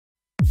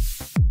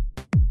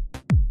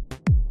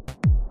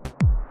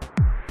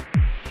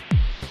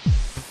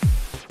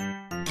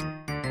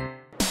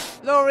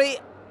Loeri,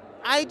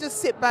 I just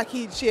sit back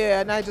each year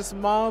and I just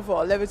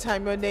marvel every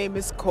time your name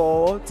is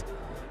called.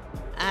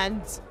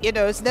 And, you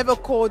know, it's never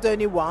called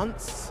only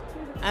once.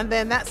 And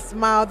then that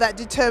smile, that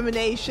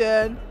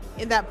determination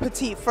in that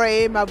petite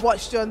frame. I've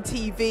watched you on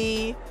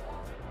TV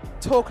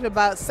talking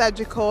about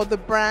Sagicor, the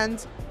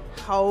brand.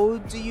 How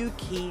do you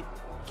keep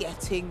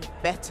getting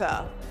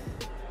better?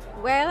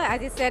 Well,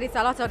 as you said, it's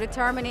a lot of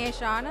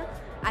determination.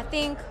 I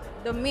think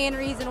the main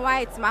reason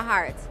why it's my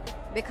heart,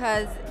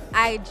 because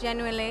I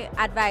genuinely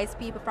advise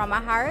people from my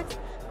heart.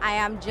 I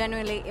am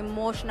genuinely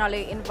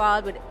emotionally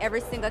involved with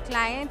every single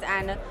client,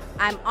 and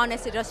I'm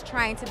honestly just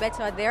trying to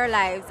better their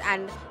lives,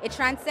 and it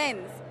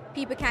transcends.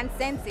 People can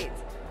sense it,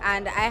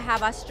 and I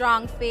have a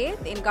strong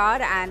faith in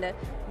God, and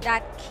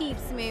that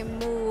keeps me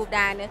moved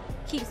and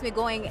keeps me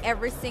going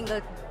every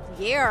single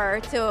year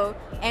to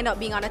end up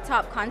being on the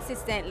top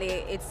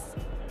consistently.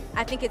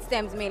 I think it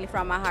stems mainly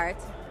from my heart.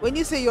 When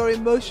you say you're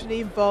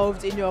emotionally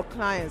involved in your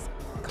clients,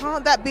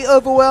 can't that be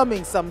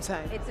overwhelming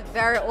sometimes? It's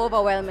very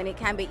overwhelming. It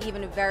can be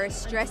even very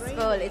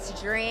stressful. It's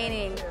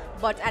draining.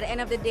 But at the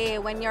end of the day,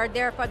 when you're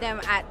there for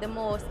them at the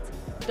most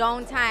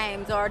down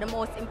times or the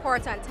most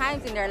important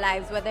times in their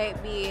lives, whether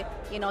it be,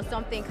 you know,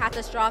 something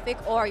catastrophic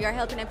or you're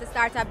helping them to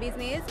start a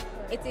business,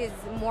 it is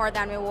more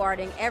than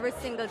rewarding. Every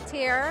single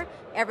tear,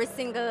 every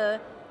single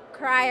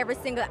cry, every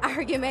single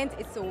argument,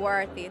 it's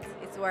worth it.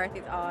 It's worth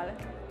it all.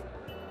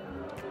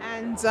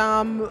 And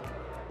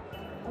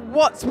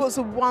what's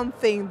the one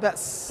thing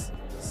that's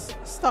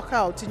stuck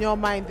out in your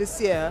mind this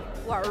year?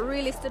 What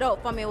really stood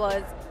out for me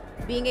was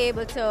being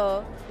able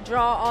to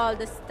draw all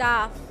the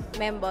staff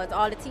members,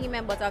 all the team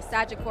members of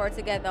Sagicor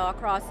together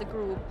across the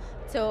group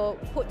to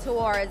put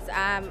towards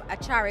a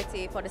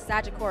charity for the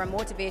Sagicor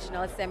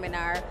Motivational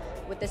Seminar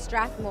with the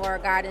Strathmore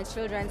Gardens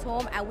Children's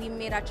Home, and we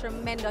made a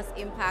tremendous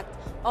impact.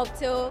 Up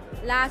to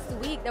last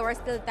week, they were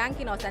still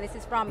thanking us, and this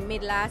is from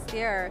mid last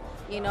year.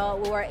 You know,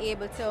 we were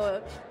able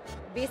to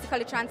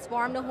basically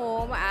transform the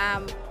home,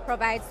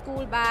 provide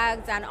school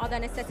bags and other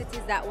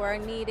necessities that were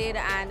needed,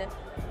 and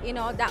you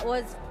know, that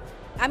was,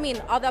 I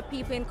mean, other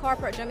people in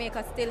corporate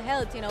Jamaica still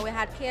helped. You know, we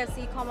had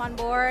KFC come on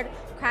board,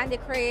 Candy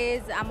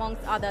Craze,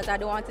 amongst others. I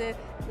don't want to,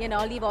 you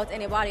know, leave out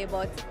anybody,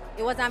 but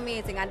it was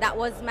amazing, and that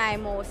was my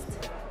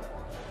most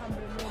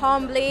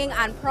humbling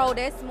and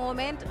proudest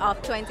moment of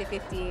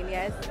 2015.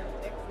 Yes.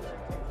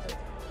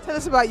 Tell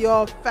us about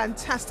your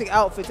fantastic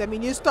outfit. I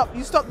mean, you stop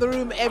the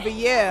room every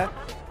year.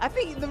 I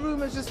think the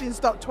room has just been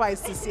stocked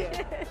twice this year.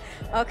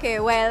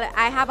 Okay, well,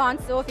 I have on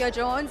Sophia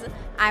Jones.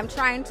 I'm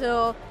trying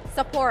to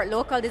support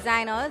local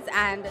designers,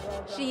 and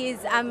she's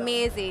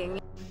amazing.